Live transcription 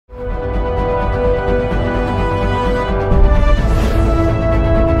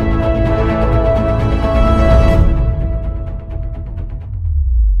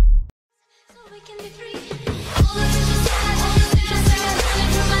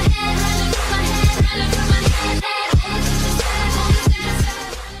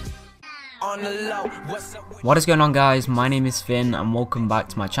What is going on, guys? My name is Finn and welcome back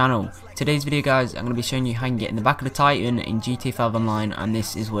to my channel. Today's video, guys, I'm going to be showing you how you can get in the back of the Titan in GTA 5 Online, and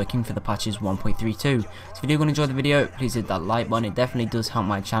this is working for the patches 1.32. So if you're going to enjoy the video, please hit that like button. It definitely does help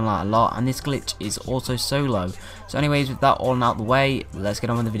my channel out a lot, and this glitch is also solo. So anyways, with that all out the way, let's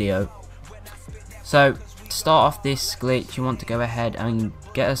get on with the video. So to start off this glitch, you want to go ahead and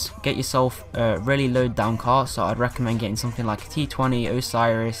get yourself a really low down car. So I'd recommend getting something like a T20,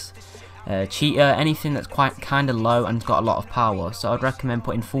 Osiris, Cheetah, anything that's kind of low and got a lot of power. So I'd recommend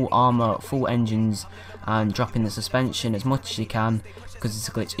putting full armor, full engines, and dropping the suspension as much as you can, because this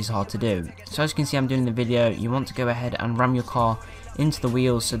glitch is hard to do. So as you can see, I'm doing the video. You want to go ahead and ram your car into the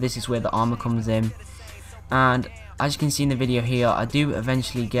wheels, so this is where the armor comes in. And as you can see in the video here, I do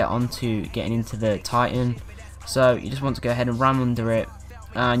eventually get onto getting into the Titan, so you just want to go ahead and ram under it,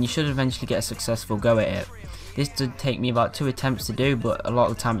 and you should eventually get a successful go at it. This did take me about 2 attempts to do, but a lot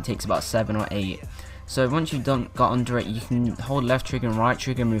of the time it takes about 7 or 8. So once you've got under it, you can hold left trigger and right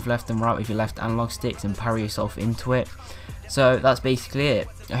trigger, move left and right with your left analog sticks, and parry yourself into it. So that's basically it.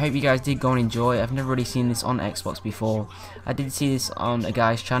 I hope you guys did go and enjoy. I've never really seen this on Xbox before. I did see this on a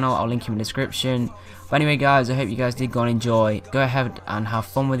guy's channel. I'll link him in the description. But anyway, guys, I hope you guys did go and enjoy. Go ahead and have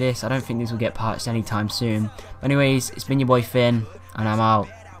fun with this. I don't think this will get patched anytime soon. But anyways, it's been your boy Finn, and I'm out.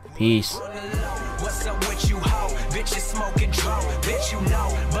 Peace. What's up with you, ho? Bitches smoking drone, bitch, you know,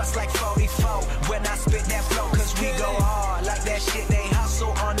 bust like 44 when I spit that flow, cause we go hard like that shit. They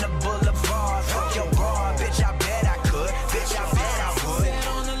hustle on the boulevard. Fuck your broad, bitch, I bet I could, bitch, I bet I would. Set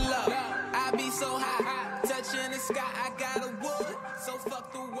on the low, I be so high, touching the sky, I got a wood, so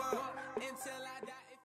fuck the world until I die.